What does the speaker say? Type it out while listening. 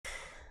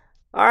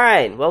All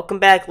right, welcome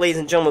back, ladies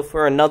and gentlemen,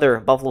 for another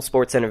Buffalo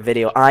SportsCenter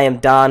video. I am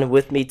Don.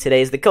 With me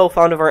today is the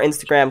co-founder of our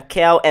Instagram,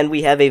 Cal, and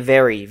we have a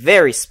very,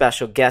 very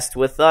special guest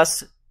with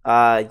us,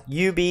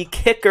 UB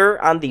kicker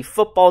on the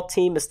football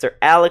team, Mr.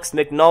 Alex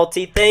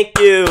McNulty. Thank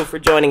you for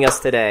joining us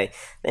today.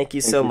 Thank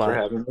you so Thank you for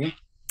much. having me.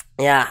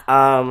 Yeah.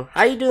 How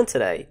are you doing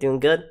today?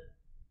 Doing good?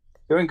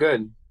 Doing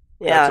good.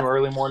 Got some Yeah.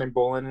 early morning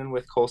bowling in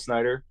with Cole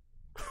Snyder.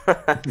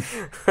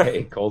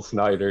 Hey, Cole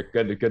Snyder.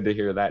 Good to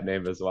hear that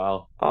name as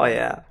well. Oh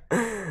yeah.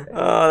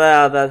 Oh,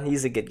 that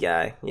he's a good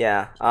guy.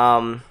 Yeah.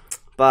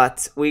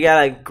 But we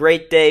got a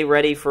great day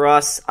ready for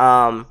us.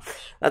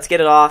 Let's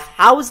get it off.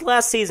 How was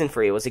last season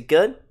for you? Was it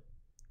good?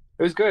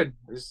 It was good.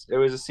 It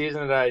was a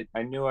season that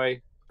I knew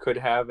I could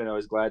have, and I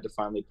was glad to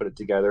finally put it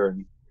together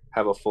and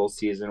have a full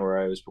season where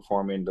I was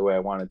performing the way I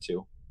wanted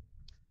to.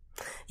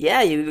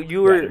 Yeah,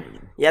 you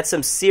had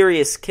some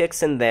serious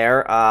kicks in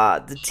there.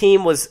 The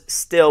team was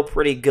still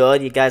pretty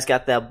good. You guys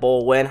got that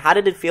bowl win. How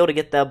did it feel to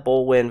get that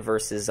bowl win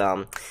versus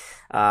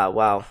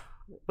wow,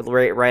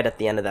 right at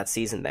the end of that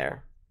season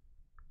there?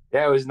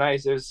 Yeah, it was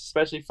nice. It was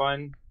especially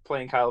fun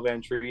playing Kyle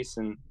Van Treese,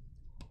 and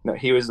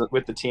he was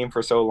with the team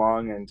for so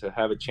long, and to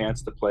have a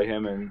chance to play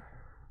him and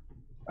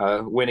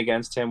win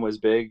against him was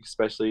big,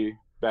 especially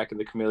back in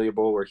the Camellia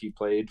Bowl where he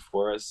played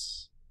for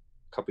us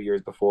a couple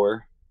years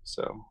before.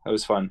 So it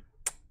was fun.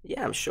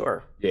 Yeah, I'm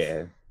sure.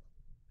 Yeah.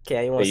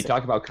 Okay, you Yeah, want you to say?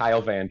 talk about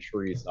Kyle Van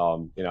Treese.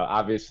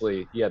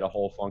 Obviously he had a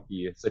whole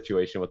funky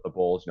situation with the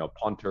Bulls,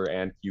 punter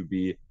and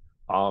QB.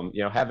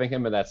 Having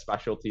him in that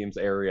special teams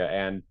area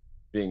and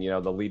being,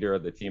 the leader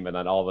of the team and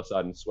then all of a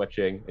sudden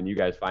switching and you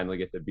guys finally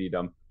get to beat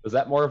him. Was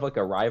that more of like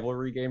a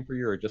rivalry game for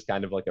you or just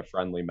kind of like a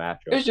friendly It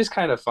matchup? was just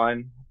kind of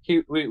fun.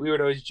 We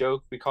would always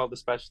joke. We called the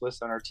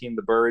specialists on our team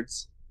the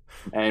Birds,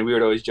 and we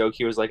would always joke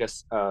he was like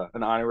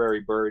an honorary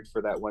bird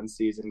for that one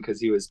season because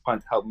he was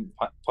helping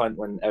punt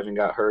when Evan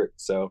got hurt.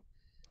 So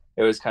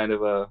it was kind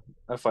of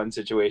a fun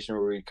situation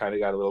where we kind of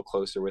got a little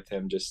closer with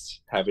him,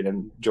 just having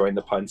him join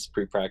the punts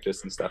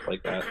pre-practice and stuff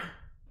like that.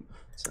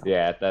 So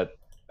Yeah,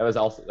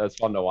 that's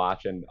fun to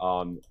watch. And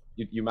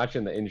you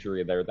mentioned the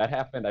injury there. That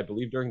happened, I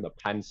believe, during the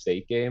Penn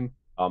State game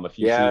a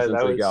few yeah,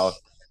 seasons that ago.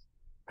 was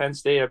Penn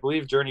State. I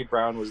believe Journey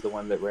Brown was the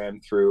one that ran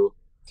through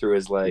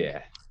his leg.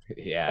 Yeah.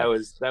 Yeah.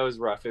 That was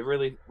rough. It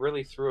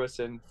really threw us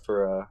in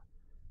for a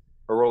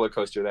roller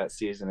coaster that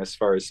season as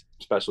far as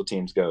special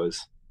teams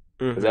goes.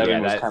 Because Mhm. Yeah,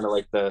 Evan was that kind of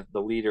like the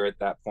leader at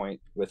that point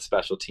with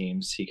special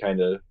teams. He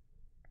kind of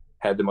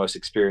had the most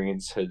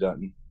experience, had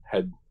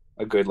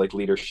a good like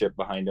leadership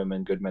behind him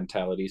and good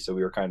mentality. So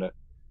we were kind of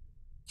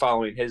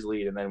following his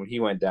lead, and then when he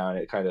went down,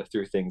 it kind of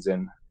threw things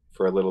in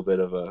for a little bit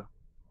of a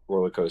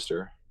roller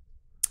coaster.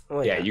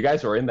 Oh Yeah, yeah. you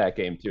guys were in that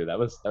game too. That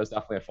was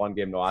definitely a fun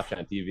game to watch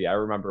on TV. I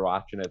remember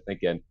watching it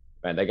thinking,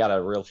 man, they got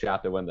a real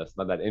shot to win this.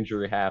 Then that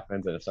injury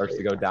happens and it starts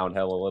to go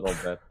downhill a little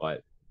bit. But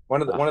uh,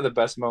 One of the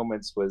best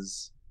moments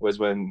was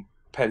when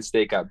Penn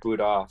State got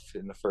booed off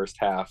in the first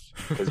half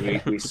because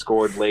we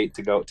scored late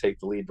to go take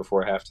the lead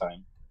before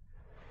halftime.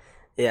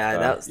 Yeah,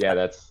 yeah,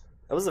 that's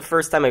that was the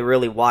first time I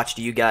really watched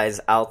you guys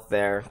out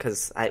there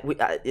because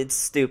it's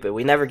stupid.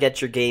 We never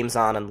get your games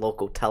on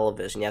local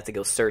television. You have to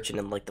go searching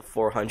in like the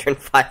 400,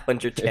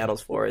 500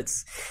 channels for it.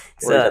 It's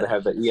We're gonna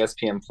have the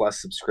ESPN Plus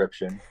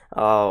subscription.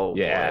 oh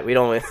yeah. boy, we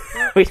don't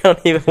we don't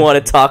even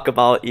want to talk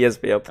about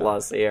ESPN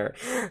Plus here.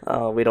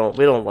 We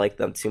don't like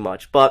them too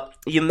much. But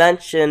you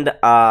mentioned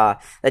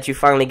that you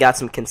finally got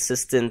some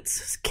consistent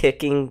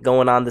kicking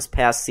going on this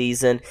past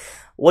season.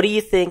 What do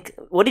you think?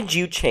 What did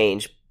you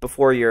change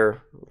before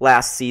your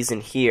last season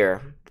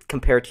here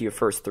compared to your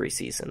first three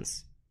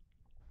seasons?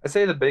 I'd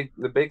say the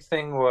big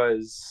thing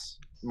was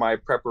my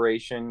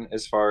preparation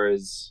as far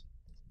as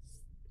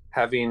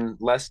having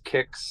less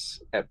kicks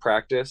at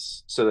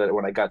practice so that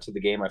when I got to the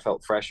game I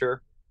felt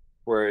fresher.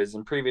 Whereas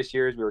in previous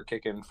years we were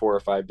kicking 4 or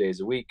 5 days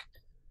a week.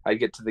 I'd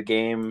get to the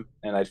game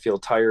and I'd feel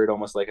tired,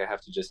 almost like I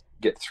have to just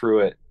get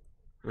through it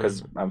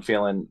because I'm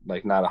feeling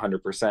like not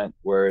 100%.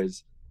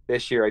 Whereas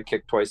this year I'd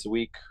kick twice a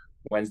week,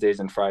 Wednesdays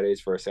and Fridays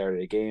for a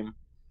Saturday game.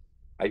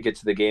 I'd get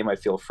to the game, I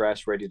feel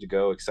fresh, ready to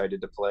go,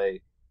 excited to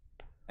play.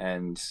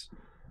 And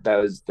that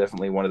was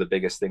definitely one of the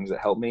biggest things that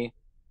helped me.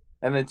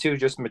 And then two,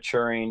 just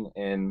maturing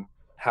in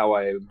how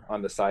I'm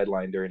on the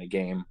sideline during a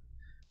game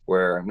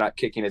where I'm not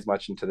kicking as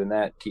much into the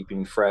net,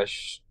 keeping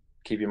fresh,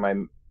 keeping my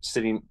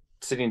sitting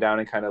down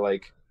and kind of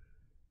like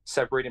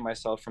separating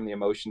myself from the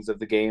emotions of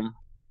the game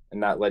and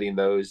not letting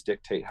those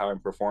dictate how I'm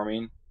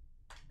performing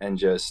and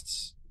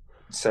just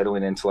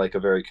settling into like a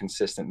very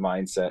consistent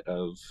mindset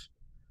of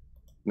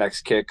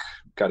next kick,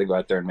 got to go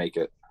out there and make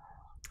it.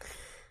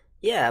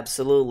 Yeah,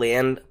 absolutely.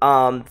 And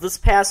this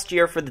past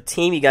year for the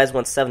team, you guys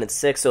went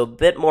 7-6, so a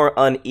bit more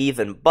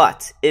uneven.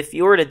 But if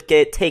you were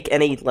to take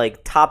any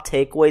like top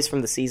takeaways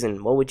from the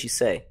season, what would you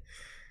say?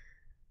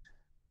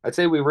 I'd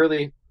say we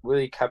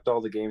really kept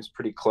all the games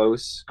pretty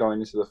close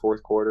going into the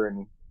fourth quarter,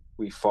 and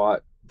we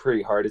fought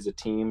pretty hard as a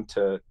team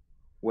to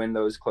win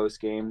those close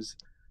games.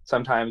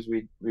 Sometimes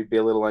we'd be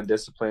a little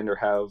undisciplined or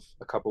have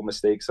a couple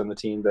mistakes on the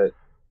team that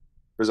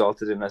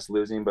resulted in us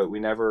losing, but we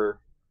never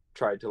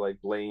tried to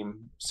like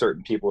blame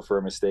certain people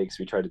for mistakes.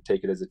 We tried to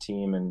take it as a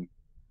team, and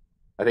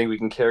I think we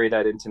can carry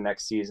that into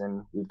next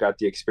season. We've got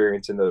the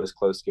experience in those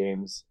close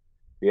games.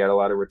 We had a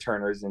lot of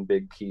returners in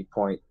big key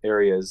point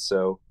areas.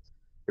 So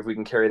if we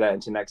can carry that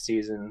into next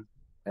season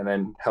and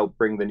then help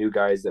bring the new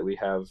guys that we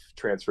have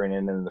transferring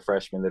in and the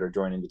freshmen that are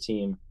joining the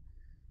team,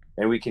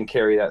 and we can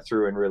carry that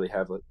through and really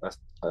have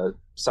a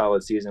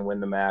solid season, win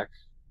the MAC,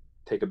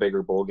 take a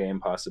bigger bowl game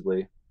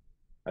possibly.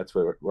 That's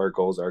what our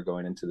goals are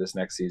going into this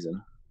next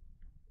season.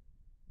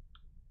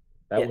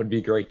 That would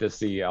be great to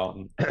see.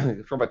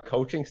 From a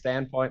coaching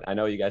standpoint, I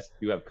know you guys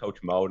do have Coach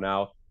Mo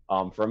now.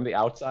 From the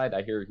outside,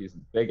 I hear he's a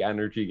big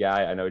energy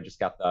guy. I know he just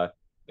got the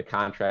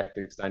contract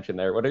extension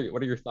there. What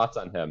are your thoughts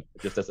on him,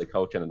 just as a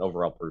coach and an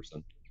overall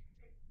person?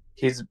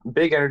 He's a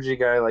big energy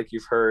guy, like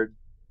you've heard.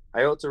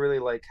 I also really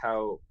like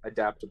how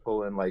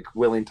adaptable and like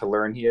willing to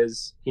learn he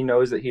is. He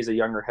knows that he's a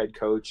younger head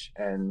coach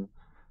and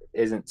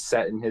isn't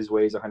set in his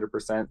ways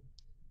 100%.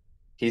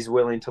 He's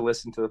willing to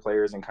listen to the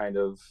players and kind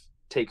of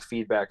take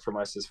feedback from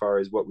us as far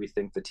as what we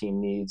think the team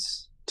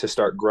needs to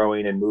start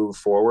growing and move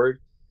forward.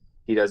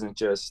 He doesn't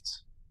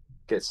just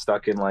get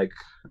stuck in like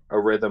a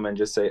rhythm and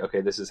just say,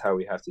 okay, this is how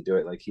we have to do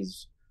it. Like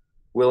he's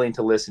willing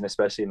to listen,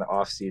 especially in the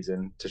off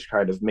season, to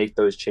kind of make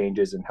those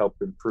changes and help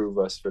improve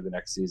us for the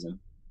next season.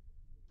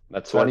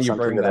 That's funny you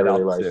bring that up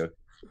too.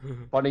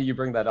 Funny you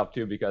bring that up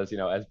too, because,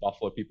 as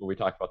Buffalo people, we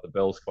talk about the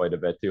Bills quite a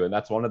bit too. And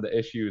that's one of the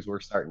issues we're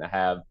starting to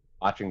have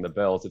watching the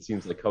Bills. It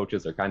seems the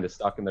coaches are kind of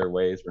stuck in their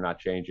ways. We're not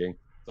changing.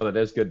 So that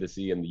is good to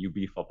see in the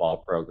UB football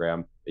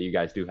program that you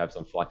guys do have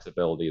some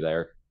flexibility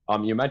there.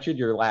 You mentioned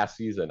your last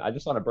season. I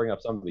just want to bring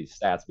up some of these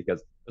stats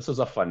because this was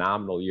a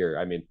phenomenal year.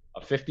 I mean,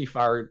 a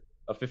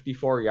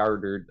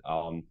 54-yarder,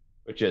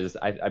 which is,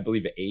 I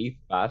believe, 8th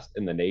best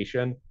in the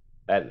nation.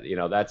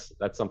 That's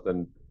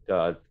something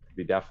to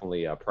be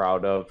definitely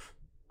proud of.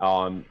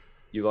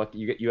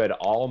 You had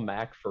all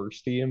MAC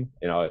first team,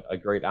 a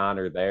great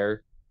honor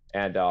there.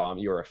 And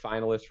you were a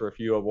finalist for a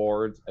few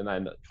awards, and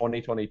then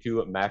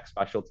 2022 MAC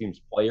Special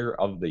Teams Player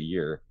of the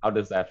Year. How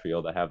does that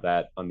feel to have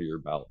that under your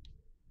belt?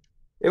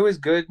 It was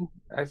good.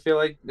 I feel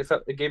like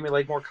it gave me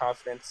like more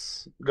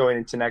confidence going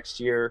into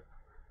next year,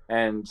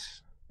 and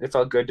it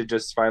felt good to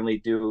just finally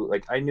do.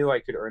 Like I knew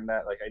I could earn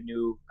that. Like I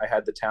knew I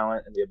had the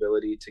talent and the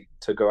ability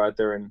to go out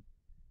there and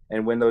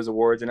win those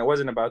awards. And it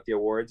wasn't about the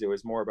awards; it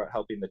was more about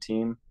helping the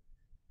team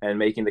and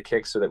making the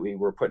kicks so that we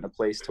were put in a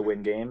place to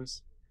win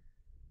games.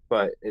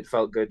 But it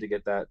felt good to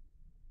get that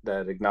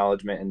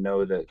acknowledgement and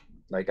know that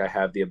like I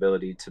have the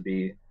ability to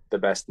be the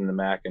best in the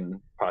MAC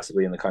and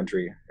possibly in the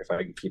country if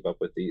I can keep up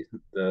with the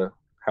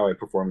how I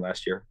performed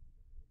last year.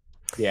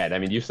 Yeah, and I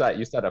mean you set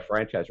a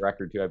franchise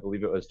record too. I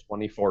believe it was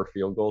 24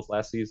 field goals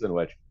last season,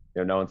 which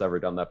no one's ever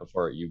done that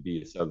before at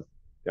UB. So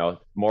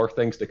more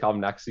things to come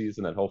next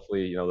season, and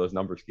hopefully those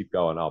numbers keep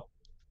going up.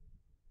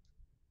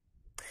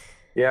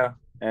 Yeah,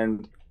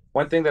 and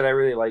one thing that I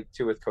really like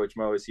too with Coach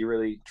Mo is he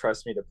really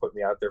trusts me to put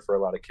me out there for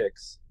a lot of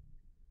kicks,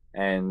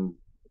 and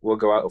we'll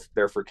go out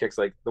there for kicks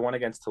like the one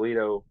against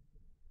Toledo,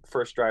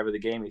 first drive of the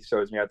game. He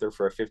throws me out there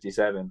for a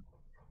 57,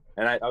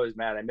 and I was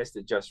mad. I missed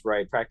it just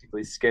right,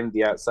 practically skimmed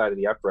the outside of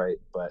the upright.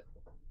 But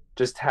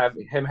just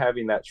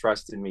having that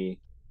trust in me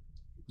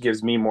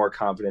gives me more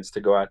confidence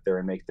to go out there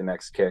and make the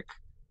next kick,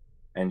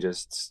 and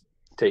just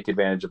take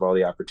advantage of all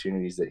the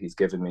opportunities that he's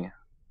given me.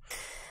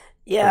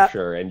 Yeah, for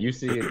sure. And you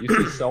see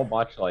so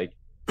much like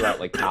throughout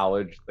like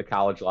the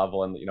college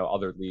level, and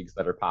other leagues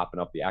that are popping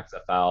up, the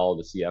XFL,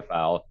 the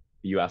CFL,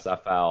 the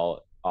USFL.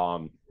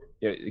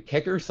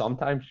 Kickers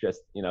sometimes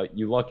just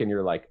you look and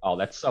you're like, oh,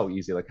 that's so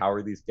easy. Like, how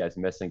are these guys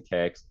missing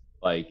kicks?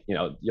 Like,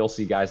 you'll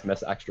see guys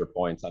miss extra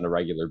points on a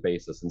regular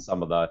basis in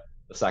some of the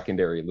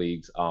secondary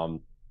leagues.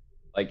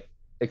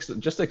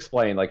 Just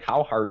explain, like,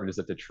 how hard is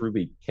it to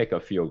truly kick a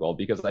field goal?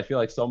 Because I feel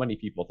like so many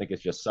people think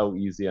it's just so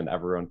easy and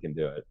everyone can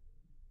do it.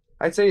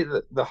 I'd say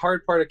the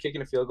hard part of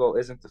kicking a field goal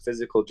isn't the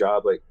physical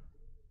job. Like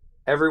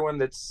everyone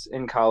that's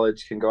in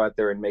college can go out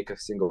there and make a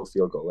single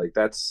field goal. Like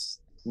that's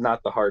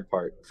not the hard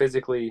part.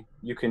 Physically,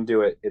 you can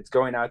do it. It's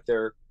going out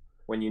there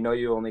when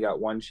you only got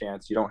one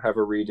chance. You don't have a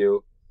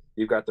redo.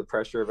 You've got the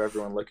pressure of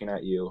everyone looking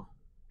at you.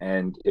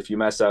 And if you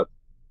mess up,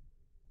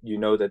 you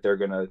know that they're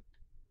going to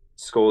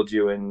scold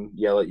you and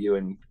yell at you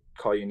and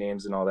call you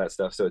names and all that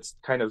stuff. So it's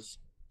kind of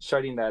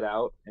shutting that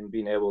out and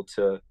being able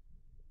to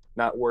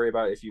not worry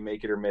about if you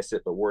make it or miss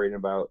it, but worrying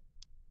about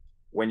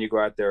when you go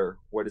out there,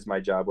 what is my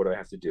job? What do I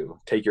have to do?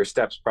 Take your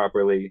steps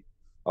properly,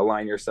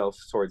 align yourself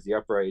towards the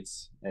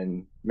uprights,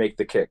 and make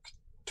the kick.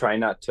 Try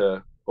not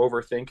to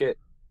overthink it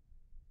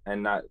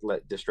and not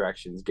let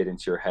distractions get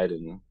into your head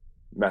and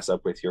mess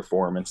up with your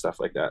form and stuff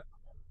like that.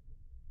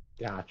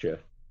 Gotcha.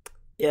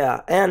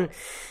 Yeah, and,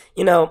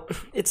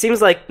 it seems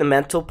like the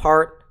mental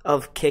part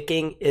of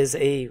kicking is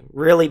a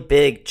really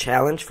big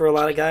challenge for a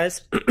lot of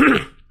guys.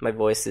 My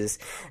voice is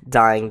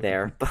dying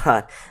there.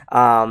 But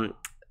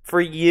for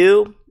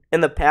you,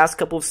 in the past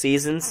couple of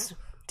seasons,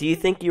 do you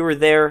think you were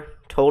there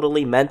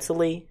totally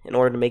mentally in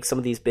order to make some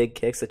of these big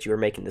kicks that you were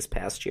making this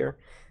past year?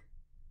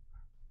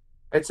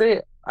 I'd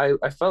say I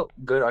felt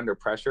good under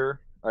pressure.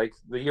 Like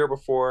the year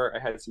before, I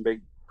had some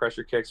big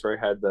pressure kicks where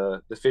I had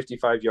the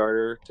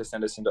 55-yarder to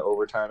send us into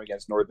overtime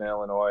against Northern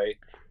Illinois,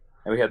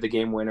 and we had the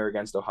game winner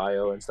against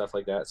Ohio and stuff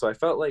like that. So I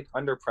felt like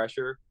under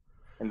pressure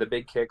and the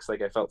big kicks,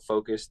 like I felt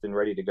focused and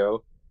ready to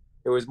go.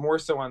 It was more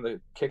so on the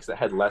kicks that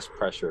had less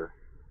pressure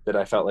that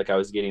I felt like I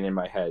was getting in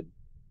my head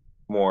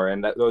more,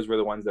 and those were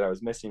the ones that I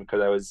was missing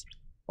because I was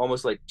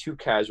almost like too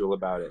casual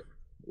about it.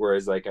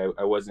 Whereas like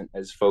I wasn't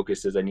as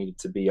focused as I needed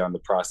to be on the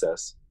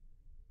process.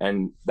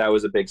 And that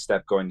was a big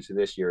step going into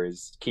this year,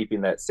 is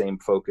keeping that same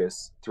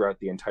focus throughout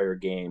the entire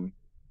game,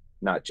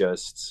 not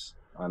just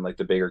on like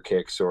the bigger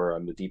kicks or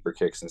on the deeper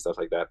kicks and stuff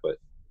like that, but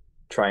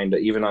trying to,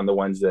 even on the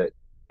ones that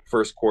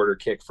first quarter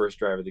kick, first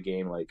drive of the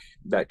game, like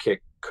that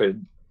kick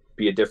could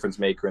be a difference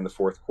maker in the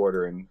fourth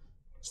quarter, and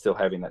still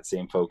having that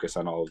same focus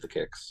on all of the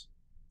kicks.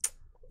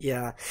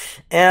 Yeah,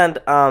 and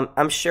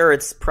I'm sure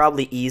it's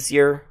probably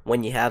easier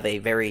when you have a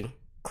very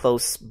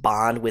close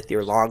bond with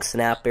your long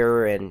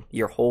snapper and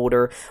your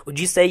holder. Would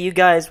you say you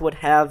guys would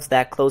have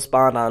that close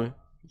bond on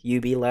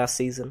UB last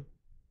season?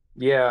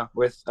 Yeah,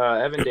 with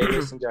Evan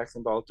Davis and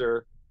Jackson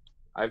Balter,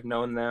 I've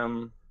known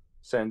them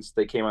since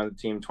they came on the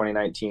team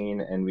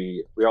 2019, and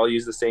we all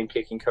use the same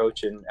kicking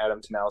coach in Adam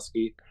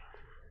Tanowski.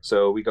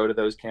 So we go to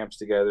those camps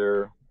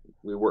together.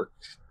 We work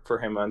for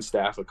him on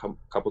staff a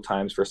couple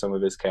times for some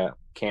of his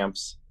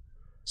camps.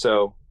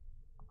 So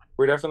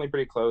we're definitely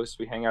pretty close.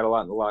 We hang out a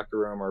lot in the locker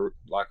room. Our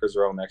lockers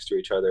are all next to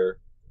each other,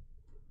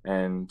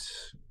 and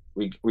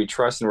we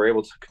trust and we're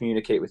able to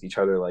communicate with each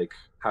other, like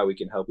how we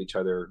can help each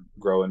other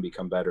grow and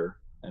become better,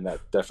 and that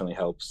definitely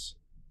helps.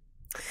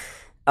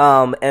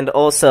 And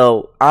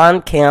also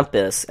on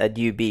campus at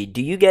UB,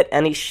 do you get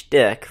any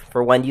shtick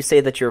for when you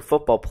say that you're a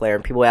football player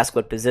and people ask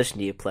what position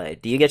do you play?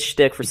 Do you get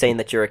shtick for saying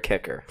that you're a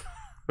kicker?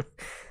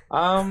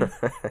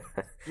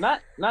 Not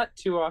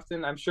too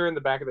often. I'm sure in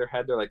the back of their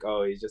head they're like,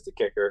 "Oh, he's just a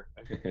kicker."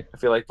 I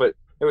feel like, but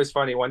it was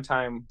funny one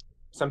time.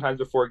 Sometimes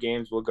before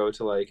games, we'll go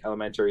to like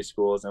elementary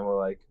schools and we'll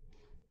like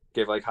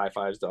give like high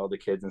fives to all the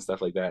kids and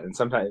stuff like that. And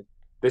sometimes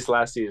this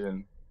last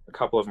season, a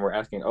couple of them were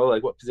asking, "Oh,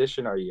 like what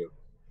position are you?"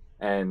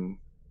 And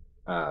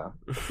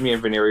me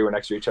and Veneeri were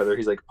next to each other.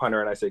 He's like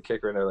punter and I say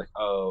kicker, and they're like,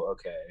 "Oh,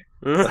 okay."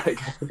 Like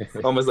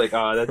almost like,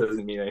 "Oh, that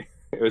doesn't mean anything."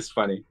 It was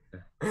funny.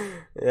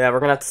 Yeah,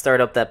 we're gonna have to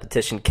start up that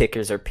petition.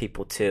 Kickers are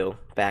people too.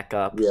 Back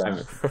up.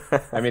 Yeah.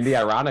 I mean, the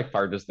ironic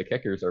part is the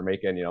kickers are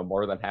making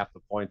more than half the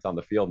points on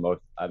the field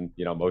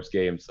most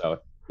games. So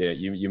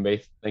you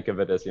may think of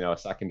it as a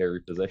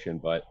secondary position,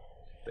 but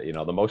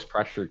the most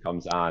pressure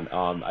comes on.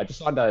 I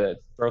just wanted to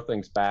throw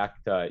things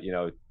back to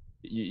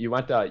you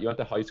went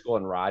to high school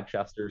in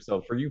Rochester.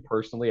 So for you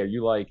personally, are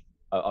you like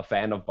a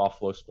fan of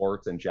Buffalo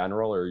sports in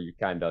general, or are you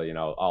kind of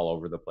all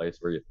over the place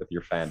with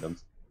your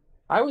fandoms?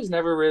 I was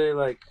never really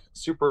like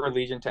super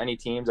allegiant to any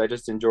teams. I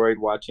just enjoyed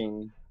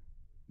watching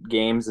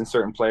games and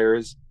certain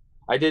players.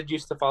 I did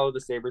used to follow the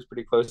Sabres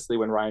pretty closely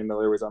when Ryan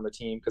Miller was on the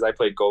team, because I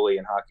played goalie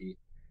in hockey.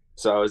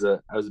 So I was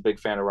a big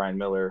fan of Ryan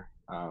Miller.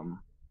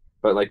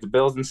 But like the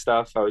Bills and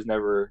stuff, I was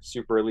never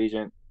super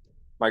allegiant.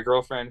 My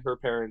girlfriend, her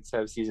parents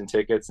have season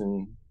tickets,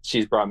 and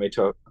she's brought me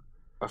to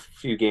a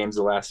few games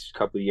the last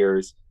couple of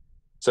years.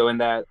 So in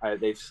that,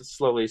 they've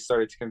slowly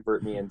started to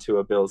convert me into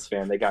a Bills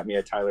fan. They got me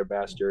a Tyler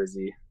Bass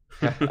jersey.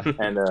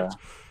 And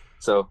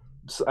so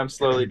I'm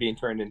slowly being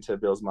turned into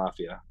Bills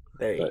Mafia.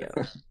 There you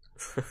go.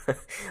 Well,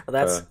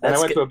 that's and I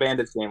went good. to a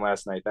Bandits game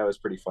last night. That was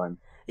pretty fun.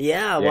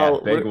 Yeah, well,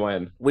 big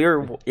win. We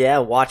were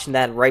watching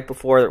that right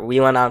before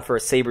we went on for a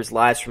Sabres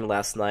live stream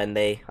last night, and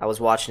I was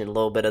watching a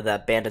little bit of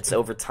that Bandits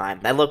overtime.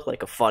 That looked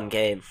like a fun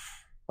game.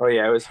 Oh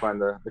yeah, it was fun.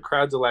 The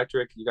crowd's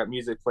electric. You got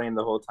music playing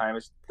the whole time.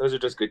 Those are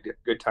just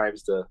good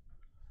times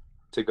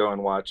to go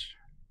and watch.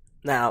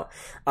 Now,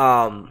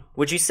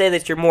 would you say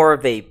that you're more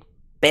of a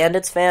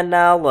Bandits fan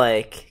now?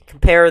 Like,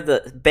 compare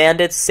the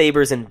Bandits,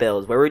 Sabres, and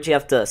Bills. Where would you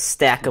have to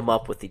stack them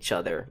up with each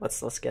other?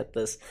 Let's get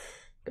this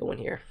going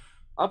here.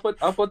 I'll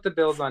put the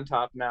Bills on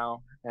top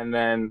now, and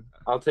then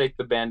I'll take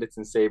the Bandits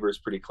and Sabres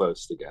pretty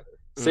close together.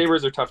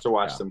 Sabres are tough to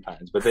watch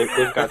sometimes, but they've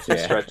got some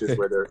stretches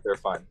where they're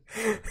fun.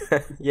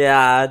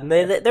 Yeah,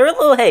 they're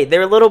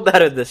a little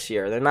better this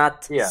year. They're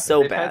not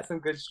so they've bad. had some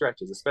good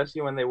stretches,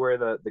 especially when they wear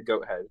the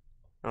goat head.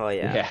 Oh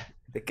yeah.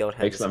 The goat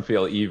head makes them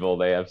feel evil,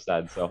 they have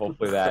said. So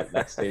hopefully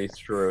that stays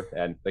true,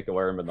 and they can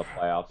wear them in the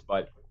playoffs.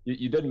 But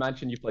you did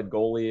mention you played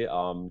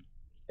goalie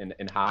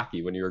in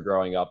hockey when you were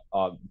growing up.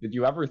 Did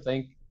you ever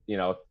think,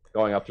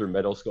 going up through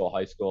middle school,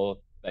 high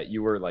school, that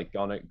you were like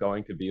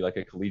going to be like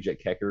a collegiate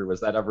kicker? Was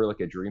that ever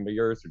like a dream of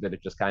yours, or did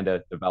it just kind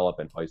of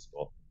develop in high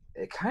school?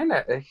 It kind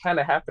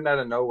of happened out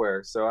of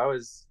nowhere. So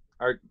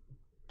our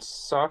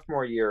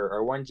sophomore year,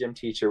 our one gym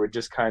teacher would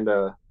just kind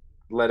of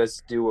let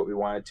us do what we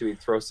wanted to. He'd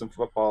throw some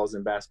footballs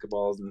and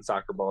basketballs and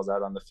soccer balls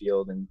out on the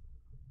field and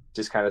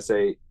just kind of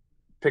say,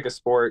 pick a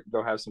sport,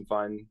 go have some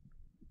fun.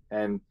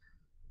 And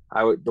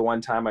the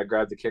one time I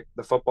grabbed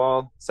the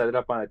football, set it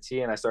up on a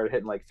tee, and I started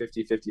hitting like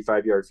 50,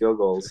 55-yard field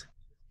goals.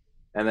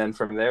 And then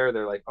from there,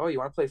 they're like, "Oh, you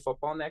want to play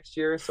football next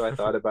year?" So I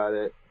thought about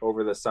it.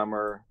 Over the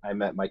summer, I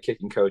met my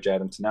kicking coach,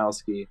 Adam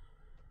Tanowski.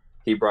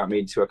 He brought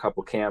me to a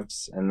couple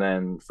camps. And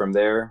then from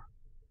there,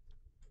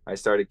 I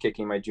started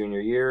kicking my junior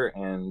year,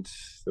 and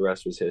the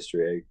rest was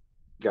history.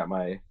 I got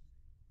my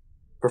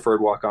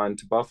preferred walk on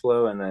to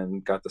Buffalo, and then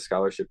got the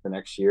scholarship the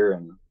next year,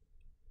 and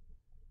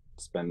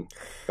it's been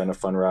a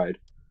fun ride.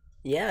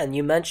 Yeah, and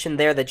you mentioned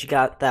there that you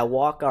got that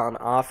walk-on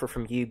offer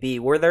from UB.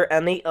 Were there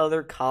any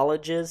other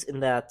colleges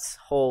in that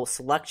whole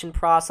selection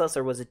process,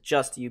 or was it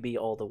just UB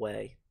all the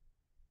way?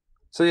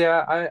 So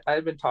yeah,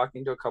 I've been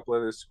talking to a couple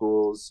other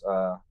schools.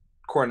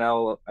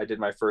 Cornell, I did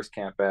my first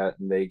camp at,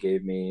 and they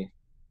gave me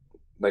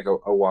like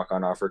a walk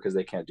on offer because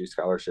they can't do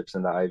scholarships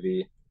in the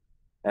Ivy.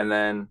 And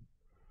then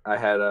I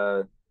had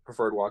a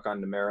preferred walk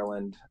on to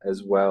Maryland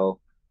as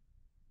well,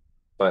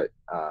 but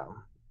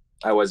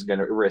I wasn't going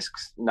to risk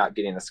not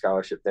getting a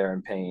scholarship there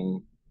and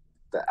paying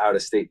the out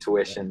of state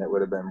tuition. That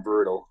would have been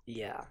brutal.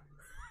 Yeah.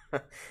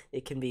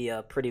 It can be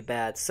pretty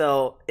bad.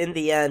 So, in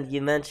the end,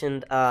 you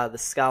mentioned the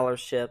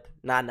scholarship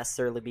not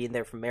necessarily being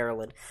there from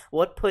Maryland.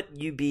 What put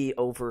UB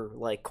over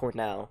like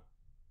Cornell?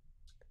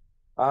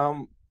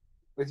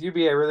 With UB,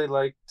 I really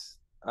liked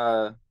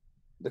uh,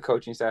 the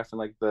coaching staff and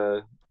like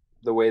the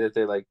way that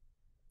they like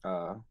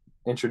uh,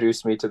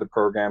 introduced me to the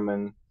program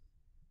and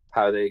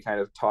how they kind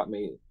of told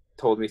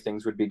me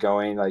things would be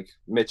going. Like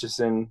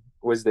Mitchison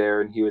was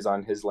there and he was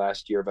on his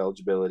last year of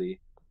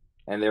eligibility,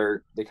 and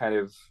they kind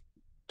of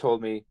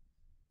told me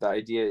the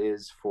idea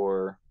is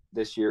for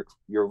this year,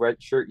 your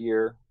red shirt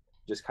year,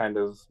 just kind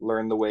of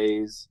learn the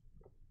ways,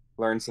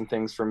 learn some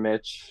things from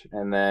Mitch,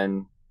 and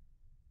then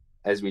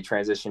as we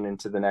transition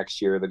into the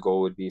next year, the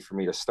goal would be for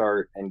me to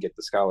start and get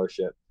the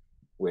scholarship,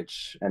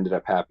 which ended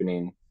up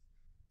happening.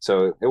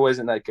 So it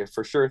wasn't like a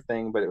for sure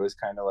thing, but it was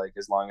kind of like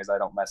as long as I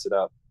don't mess it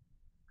up,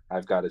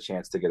 I've got a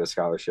chance to get a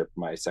scholarship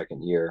my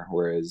second year.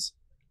 Whereas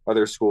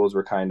other schools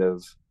were kind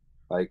of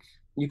like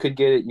you could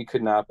get it, you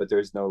could not, but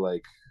there's no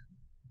like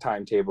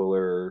timetable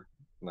or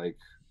like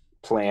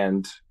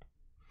planned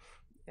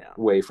Yeah,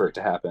 way for it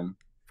to happen.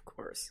 of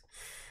course.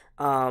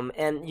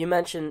 And you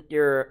mentioned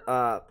your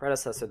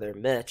predecessor there,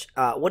 Mitch.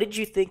 What did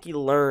you think you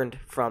learned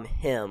from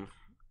him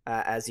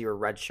as you were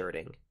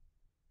redshirting?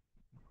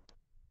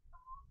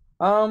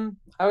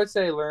 I would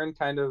say learn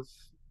kind of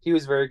he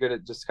was very good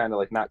at just kind of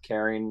like not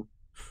caring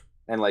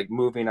and like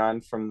moving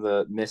on from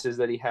the misses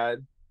that he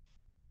had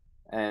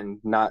and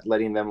not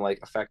letting them like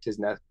affect his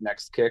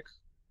next kick.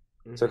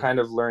 So Hmm. kind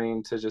of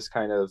learning to just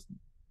kind of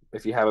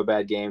if you have a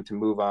bad game to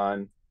move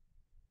on,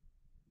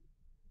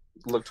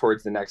 look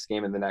towards the next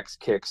game and the next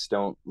kicks.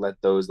 Don't let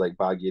those like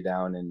bog you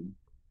down and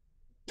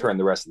Yeah, turn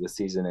the rest of the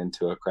season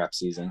into a crap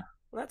season.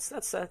 well,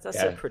 that's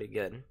Yeah, pretty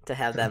good to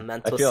have that I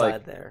mental feel like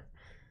side there.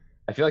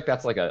 I feel like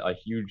that's like a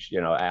huge,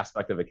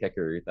 aspect of a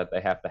kicker that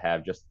they have to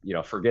have. Just,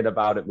 forget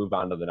about it, move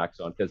on to the next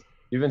one. Because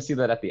you even see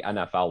that at the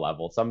NFL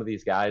level. Some of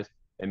these guys,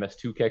 they miss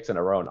two kicks in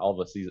a row, and all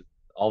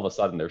of a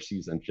sudden their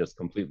season's just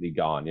completely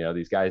gone.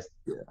 These guys,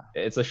 Yeah,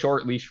 it's a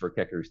short leash for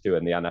kickers too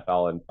in the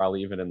NFL and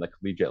probably even in the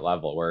collegiate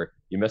level, where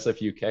you miss a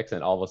few kicks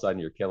and all of a sudden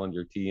you're killing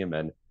your team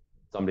and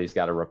somebody's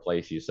got to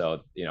replace you.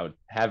 So,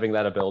 having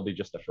that ability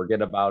just to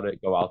forget about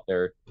it, go out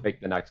there,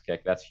 make the next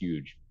kick, that's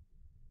huge.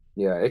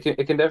 yeah, it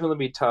can definitely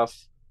be tough,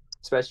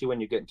 especially when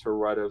you get into a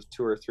rut of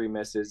two or three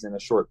misses in a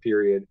short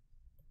period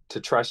to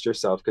trust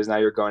yourself because now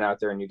you're going out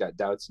there and you got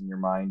doubts in your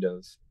mind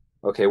of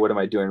okay, what am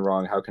I doing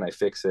wrong, how can I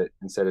fix it,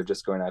 instead of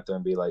just going out there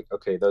and be like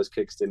okay, those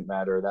kicks didn't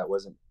matter, that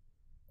wasn't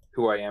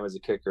who I am as a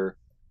kicker,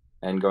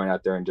 and going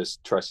out there and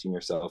just trusting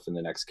yourself in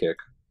the next kick.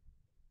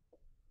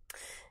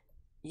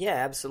 Yeah,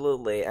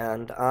 absolutely.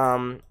 And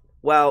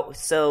well,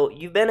 so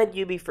you've been at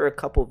UB for a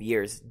couple of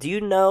years. Do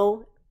you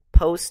know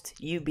post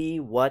UB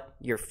what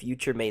your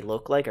future may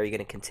look like? Are you going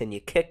to continue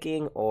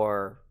kicking,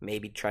 or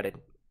maybe try to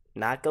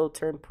not go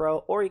turn pro,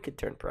 or you could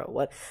turn pro?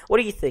 What are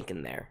you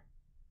thinking there?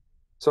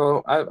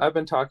 So I've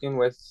been talking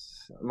with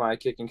my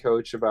kicking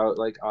coach about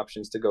like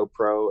options to go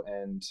pro,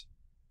 and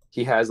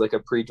he has like a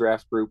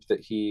pre-draft group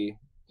that he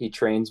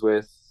trains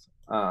with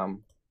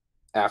um,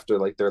 after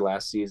like their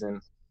last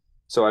season.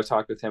 So I've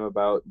talked with him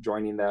about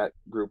joining that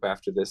group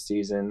after this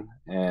season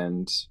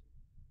and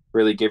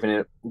really giving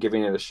it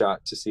a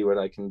shot to see what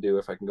I can do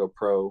if I can go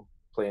pro,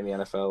 play in the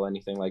NFL,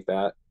 anything like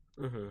that,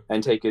 Hmm.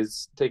 and take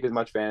as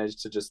much advantage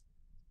to just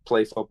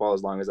play football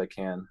as long as I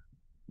can.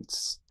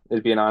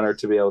 It'd be an honor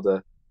to be able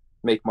to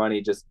make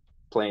money just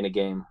playing a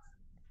game.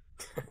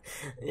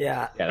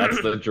 Yeah. Yeah,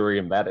 that's the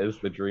dream. That is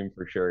the dream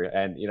for sure.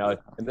 And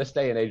in this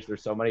day and age,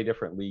 there's so many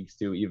different leagues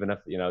too. Even if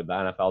the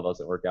NFL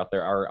doesn't work out,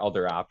 there are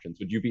other options.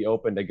 Would you be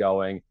open to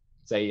going?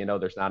 Say,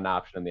 there's not an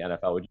option in the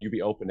NFL. Would you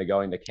be open to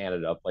going to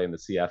Canada, playing the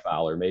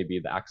CFL or maybe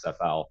the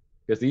XFL?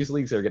 Because these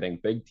leagues are getting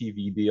big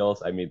TV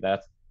deals. I mean,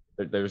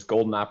 there's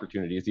golden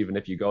opportunities. Even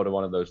if you go to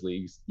one of those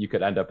leagues, you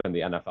could end up in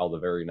the NFL the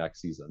very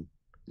next season.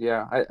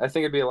 Yeah, I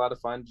think it'd be a lot of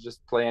fun to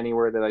just play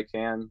anywhere that I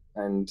can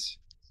and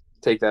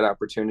take that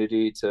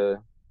opportunity to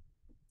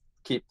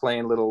keep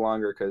playing a little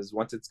longer because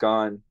once it's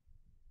gone,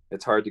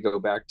 it's hard to go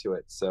back to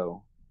it.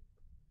 So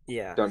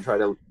Yeah. don't try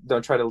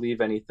to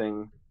leave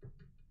anything.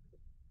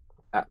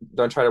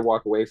 Don't try to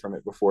walk away from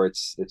it before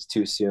it's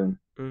too soon.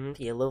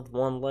 You live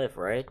one life,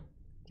 right?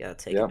 gotta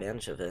take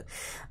advantage of it.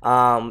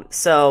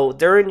 So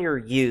during your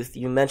youth,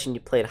 you mentioned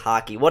you played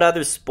hockey. What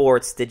other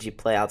sports did you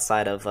play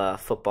outside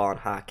of football and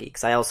hockey?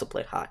 Because I also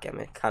played hockey.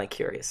 I'm kind of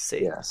curious to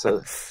see. Yeah,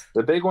 so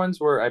the big ones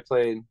were I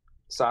played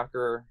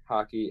soccer,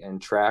 hockey,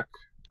 and track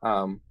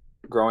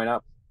growing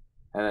up,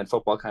 and then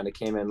football kind of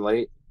came in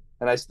late.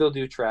 And I still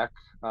do track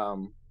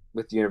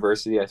with the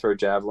university. I throw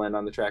javelin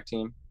on the track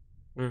team,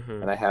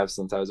 and I have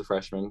since I was a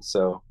freshman.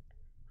 So.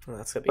 Well,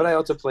 that's gonna be... But I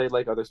also played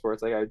like other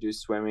sports, like I would do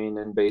swimming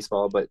and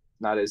baseball, but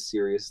not as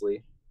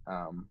seriously.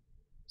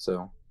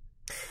 So,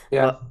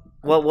 yeah.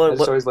 I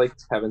just always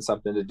liked having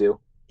something to do.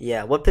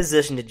 Yeah. What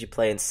position did you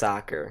play in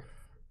soccer?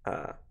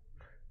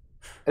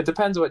 It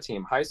depends what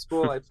team. High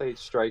school, I played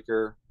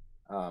striker.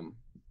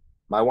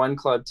 My one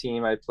club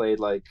team, I played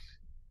like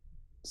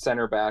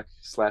center back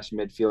 /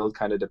 midfield,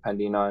 kind of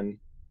depending on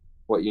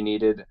what you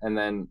needed. And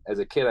then as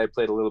a kid, I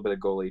played a little bit of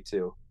goalie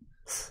too.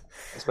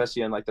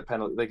 Especially in like the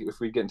penalty, like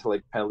if we get into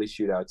like penalty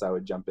shootouts, I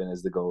would jump in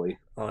as the goalie.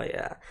 Oh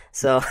yeah.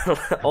 So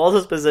all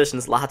those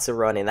positions, lots of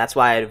running. That's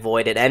why I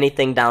avoided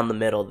anything down the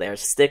middle there.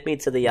 Stick me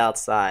to the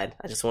outside.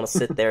 I just want to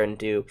sit there and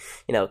do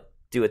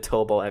a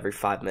toe ball every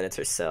 5 minutes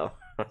or so.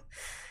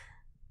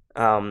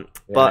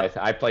 But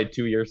I played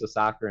 2 years of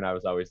soccer and I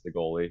was always the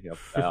goalie.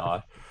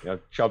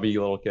 Chubby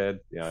little kid.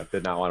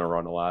 Did not want to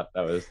run a lot.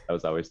 That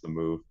was always the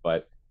move.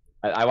 But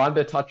I wanted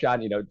to touch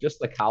on,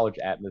 just the college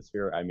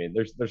atmosphere. I mean,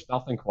 there's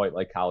nothing quite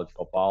like college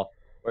football.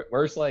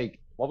 Where's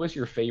what was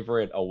your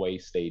favorite away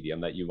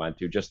stadium that you went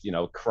to? Just,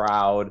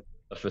 crowd,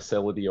 the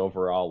facility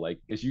overall,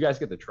 because you guys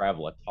get to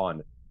travel a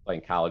ton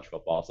playing college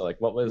football. So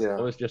what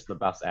was just the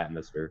best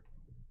atmosphere?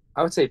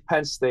 I would say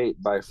Penn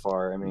State by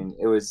far. I mean,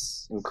 it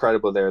was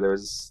incredible there. There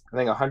was, I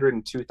think,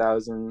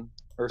 102,000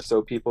 or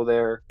so people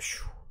there,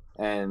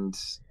 and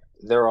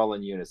they're all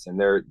in unison.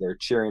 They're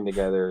cheering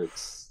together.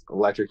 It's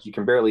electric. You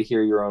can barely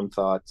hear your own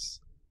thoughts.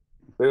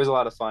 But it was a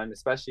lot of fun,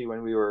 especially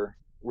when we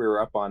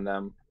were up on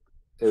them.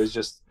 It was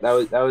just that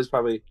was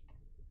probably,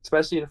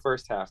 especially the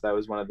first half, that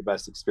was one of the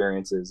best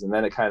experiences. And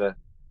then it kind of,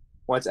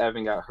 once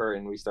Evan got hurt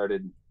and we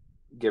started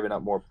giving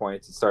up more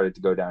points, it started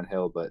to go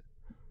downhill. But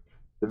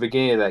the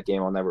beginning of that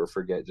game, I'll never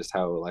forget just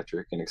how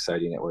electric and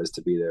exciting it was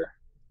to be there.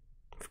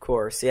 Of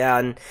course, yeah.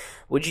 And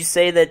would you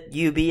say that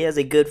UB has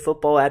a good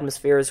football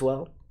atmosphere as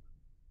well?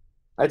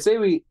 I'd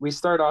say we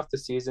start off the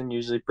season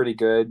usually pretty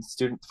good.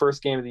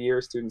 First game of the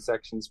year, student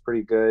section's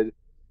pretty good.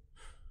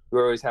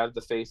 We always have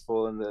the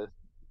faithful in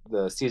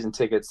the season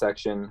ticket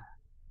section.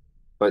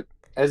 But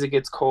as it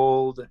gets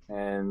cold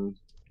and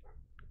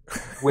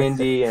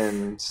windy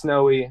and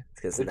snowy,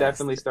 it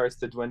definitely starts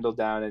to dwindle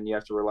down, and you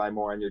have to rely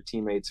more on your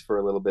teammates for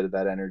a little bit of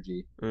that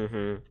energy.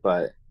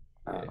 But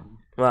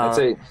I'd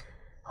say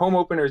home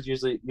opener is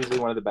usually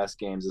one of the best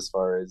games as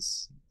far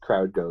as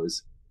crowd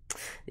goes.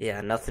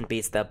 Yeah, nothing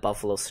beats that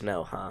Buffalo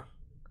snow, huh?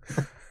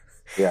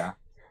 Yeah.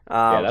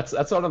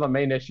 That's one of the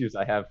main issues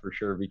I have for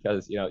sure,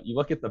 because you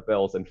look at the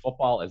Bills and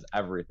football is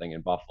everything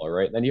in Buffalo,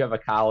 right? Then you have a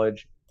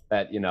college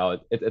that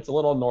it's a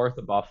little north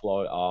of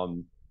Buffalo,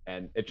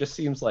 and it just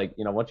seems like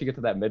once you get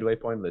to that midway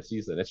point of the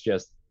season, it's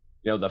just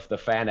the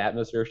fan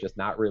atmosphere is just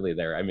not really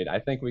there. I mean, I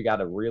think we got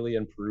to really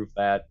improve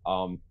that.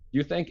 Do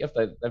you think if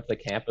the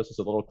campus was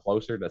a little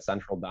closer to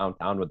central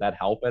downtown, would that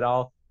help at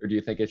all? Or do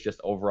you think it's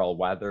just overall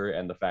weather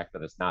and the fact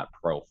that it's not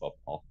pro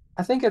football?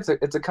 I think it's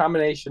a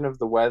combination of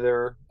the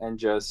weather and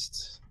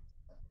just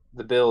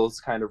the Bills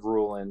kind of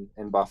rule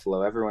in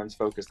Buffalo. Everyone's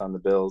focused on the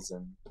Bills,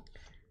 and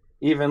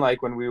even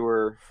like when we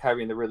were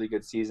having the really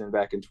good season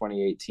back in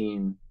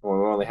 2018, when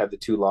we only had the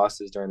 2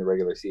 losses during the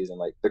regular season,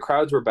 like the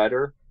crowds were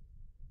better,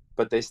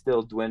 but they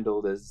still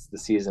dwindled as the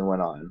season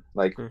went on.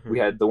 Like we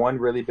had the one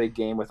really big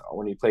game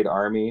when we played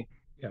Army,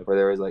 where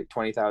there was like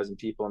 20,000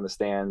 people in the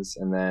stands,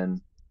 and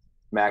then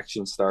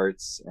Maction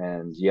starts,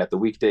 and you got the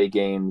weekday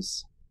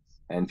games,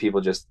 and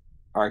people just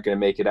aren't going to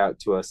make it out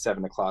to a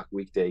 7:00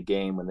 weekday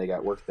game when they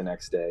got work the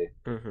next day.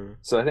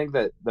 So I think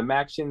that the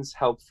Mactions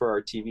help for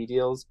our TV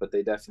deals, but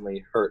they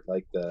definitely hurt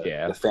like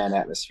the fan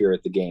atmosphere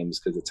at the games,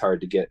 because it's hard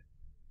to get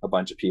a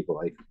bunch of people.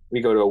 Like we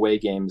go to away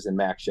games in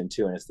Maction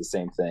too, and it's the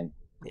same thing.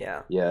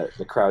 Yeah,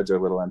 the crowds are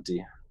a little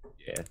empty.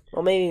 Yeah.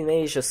 Well, maybe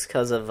it's just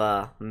because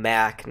of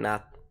Mac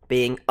not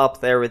being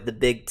up there with the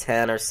Big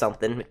Ten or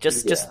something.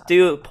 Just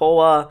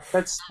pull.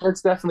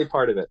 That's definitely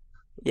part of it.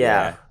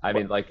 Yeah. I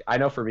mean, I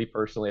know for me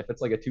personally, if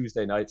it's like a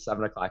Tuesday night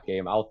 7:00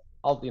 game, I'll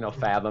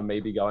fathom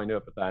maybe going to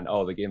it, but then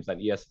the game's on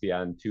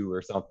ESPN2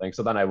 or something,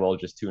 so then I will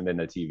just tune in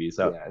to TV.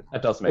 So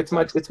that does make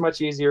sense. It's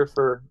much easier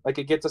for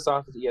it gets us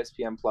off of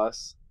ESPN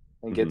Plus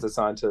and gets us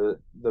onto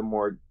the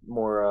more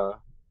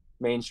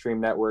mainstream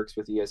networks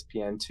with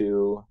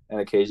ESPN2 and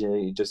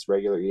occasionally just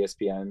regular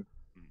ESPN.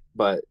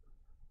 But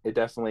it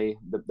definitely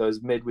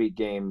those midweek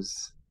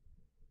games,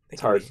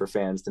 it's hard for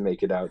fans to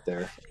make it out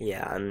there.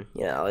 Yeah, and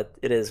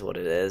it is what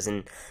it is.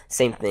 And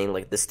same thing,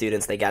 like the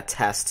students, they got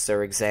tests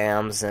or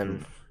exams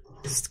and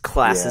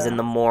classes in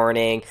the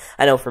morning.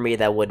 I know for me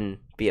that wouldn't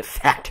be a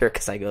factor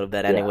because I go to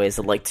bed anyways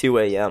at like 2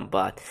 a.m.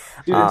 But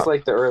students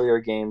like the earlier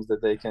games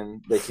that they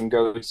can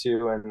go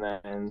to and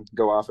then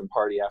go off and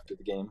party after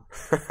the game.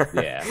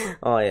 Yeah.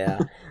 Oh yeah.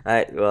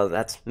 Well,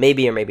 that's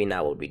maybe or maybe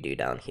not what we do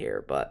down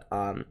here, but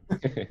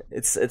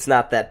it's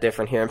not that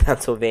different here in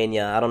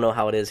Pennsylvania. I don't know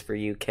how it is for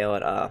you, Kale,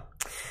 at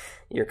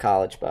your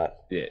college,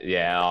 but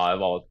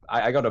well,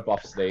 I go to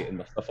Buff State, and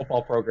the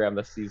football program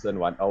this season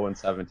went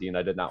 0-17.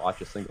 I did not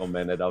watch a single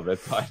minute of it,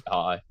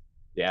 but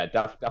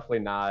definitely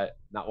not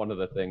one of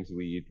the things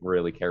we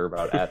really care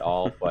about at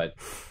all. But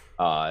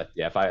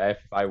if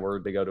I were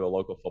to go to a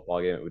local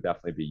football game, it would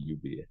definitely be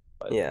UB.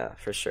 But. Yeah,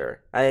 for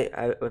sure.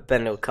 I've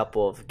been to a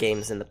couple of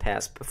games in the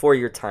past before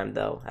your time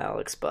though,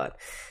 Alex. But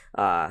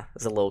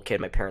as a little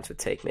kid, my parents would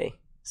take me.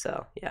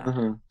 So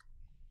yeah,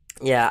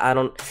 yeah. I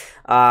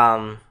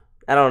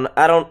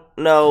don't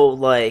know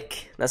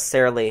like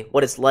necessarily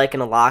what it's like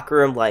in a locker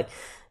room. Like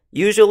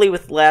usually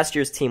with last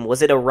year's team,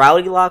 was it a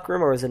rowdy locker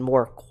room or was it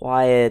more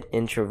quiet,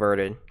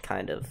 introverted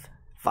kind of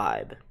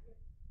vibe?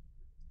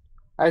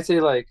 I'd say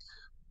like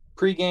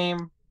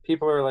pregame,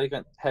 people are like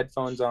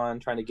headphones on,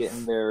 trying to get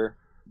in their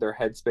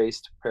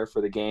headspace to prepare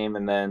for the game,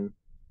 and then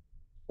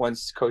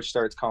once coach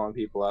starts calling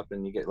people up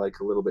and you get like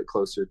a little bit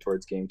closer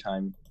towards game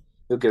time,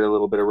 you'll get a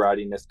little bit of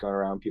rowdiness going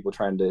around, people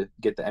trying to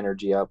get the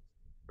energy up.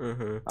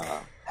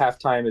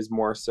 Halftime is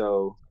more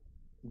so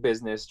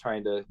business,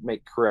 trying to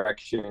make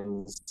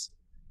corrections,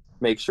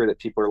 make sure that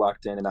people are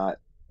locked in and not,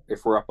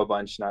 if we're up a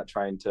bunch, not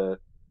trying to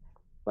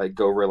like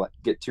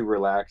get too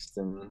relaxed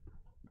and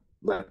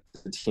let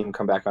the team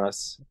come back on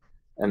us.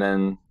 And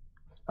then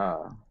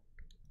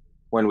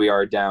when we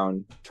are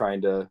down,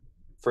 trying to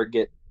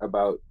forget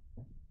about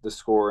the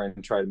score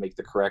and try to make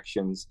the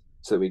corrections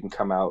so that we can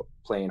come out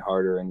playing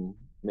harder and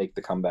make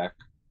the comeback.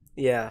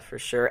 Yeah, for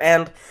sure.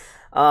 And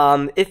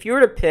if you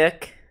were to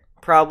pick,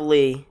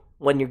 probably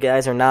when you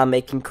guys are not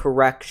making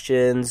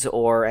corrections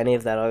or any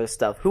of that other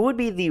stuff, who would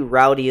be the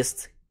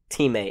rowdiest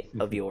teammate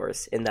of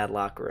yours in that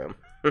locker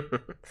room?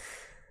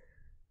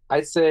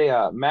 I'd say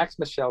Max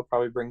Michel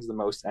probably brings the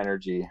most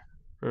energy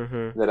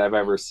that I've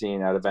ever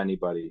seen out of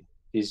anybody.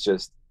 He's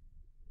just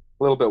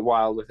a little bit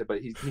wild with it,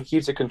 but he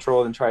keeps it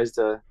controlled and tries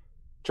to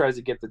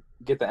get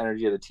the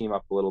energy of the team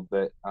up a little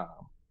bit.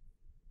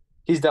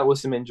 He's dealt with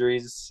some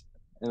injuries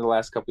in the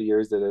last couple of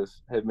years that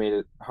have made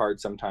it hard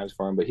sometimes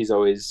for him, but he's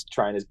always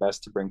trying his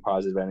best to bring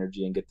positive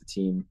energy and get the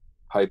team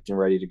hyped and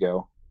ready to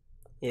go.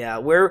 Yeah,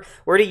 where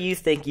do you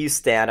think you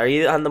stand? Are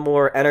you on the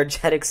more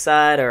energetic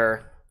side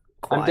or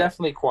quiet? I'm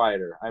definitely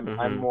quieter.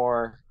 I'm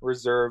more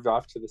reserved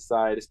off to the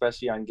side,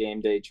 especially on game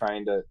day,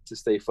 trying to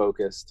stay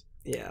focused.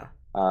 Yeah.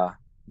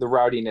 The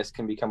rowdiness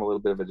can become a little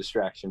bit of a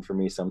distraction for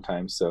me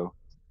sometimes. So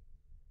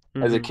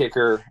as a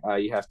kicker,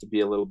 you have to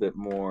be a little bit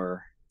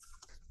more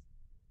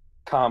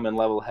calm and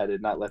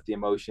level-headed, not let the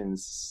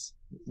emotions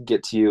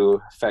get to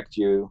you, affect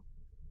you.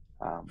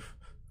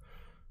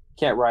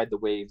 Can't ride the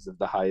waves of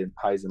the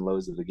highs and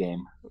lows of the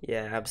game.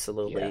 Yeah,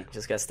 absolutely. Yeah.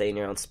 Just got to stay in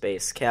your own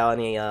space. Cal,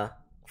 any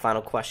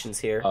final questions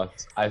here?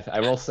 I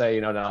will say,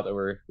 now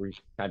that we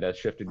kind of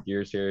shifted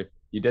gears here,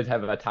 you did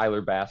have a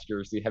Tyler Bass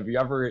jersey. Have you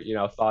ever,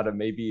 thought of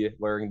maybe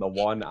wearing the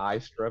one eye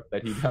strip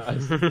that he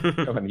does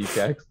when he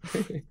kicks?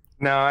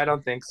 No, I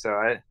don't think so.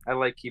 I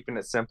like keeping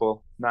it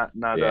simple. Not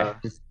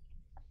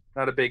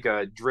a big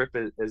drip,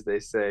 as they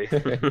say.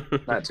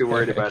 Not too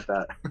worried about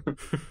that.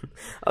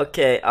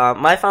 Okay,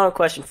 my final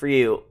question for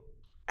you.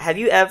 Have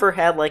you ever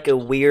had like a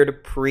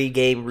weird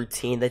pregame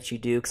routine that you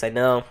do? Because I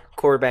know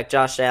quarterback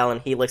Josh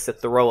Allen, he likes to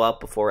throw up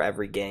before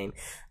every game.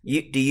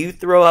 Do you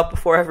throw up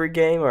before every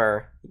game,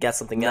 or you got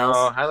something else?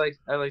 No, I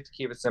like to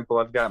keep it simple.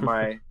 I've got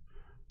my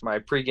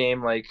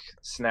pregame like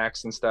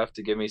snacks and stuff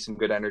to give me some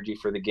good energy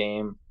for the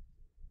game.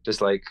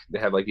 Just like they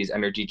have like these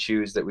energy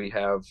chews that we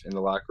have in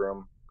the locker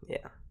room.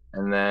 Yeah.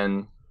 And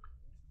then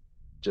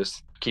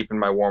just keeping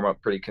my warm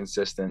up pretty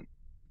consistent.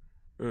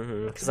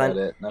 Because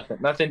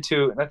nothing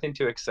too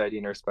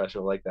exciting or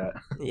special like that.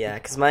 Yeah,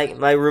 because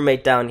my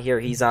roommate down here,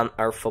 he's on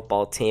our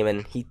football team,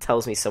 and he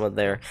tells me some of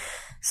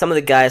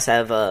the guys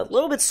have a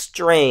little bit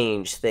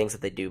strange things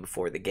that they do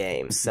before the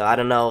game. So I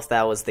don't know if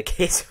that was the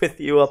case with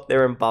you up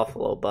there in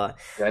Buffalo, but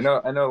yeah, I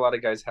know a lot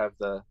of guys have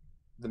the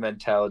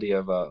mentality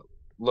of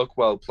look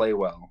well, play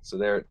well. So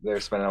they're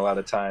spending a lot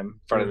of time in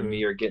front of the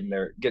mirror,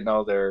 getting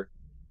all their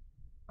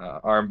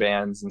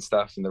armbands and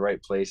stuff in the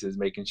right places,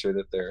 making sure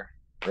that they're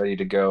ready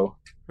to go.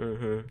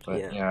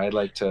 But yeah, I'd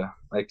like to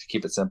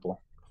keep it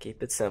simple.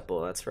 Keep it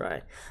simple, that's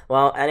right.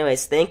 Well,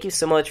 anyways, thank you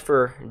so much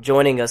for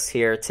joining us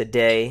here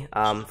today.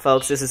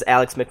 Folks, this is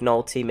Alex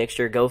McNulty. Make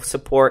sure to go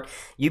support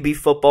UB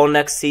football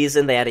next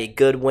season. They had a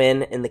good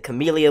win in the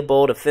Camellia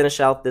Bowl to finish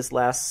out this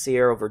last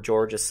year over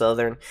Georgia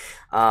Southern.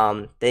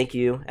 Thank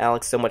you,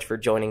 Alex, so much for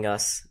joining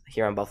us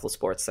here on Buffalo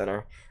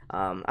SportsCenter.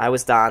 I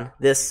was Don.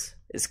 This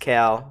is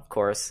Cal, of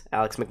course.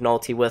 Alex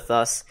McNulty with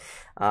us.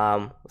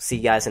 See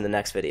you guys in the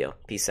next video.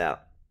 Peace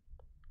out.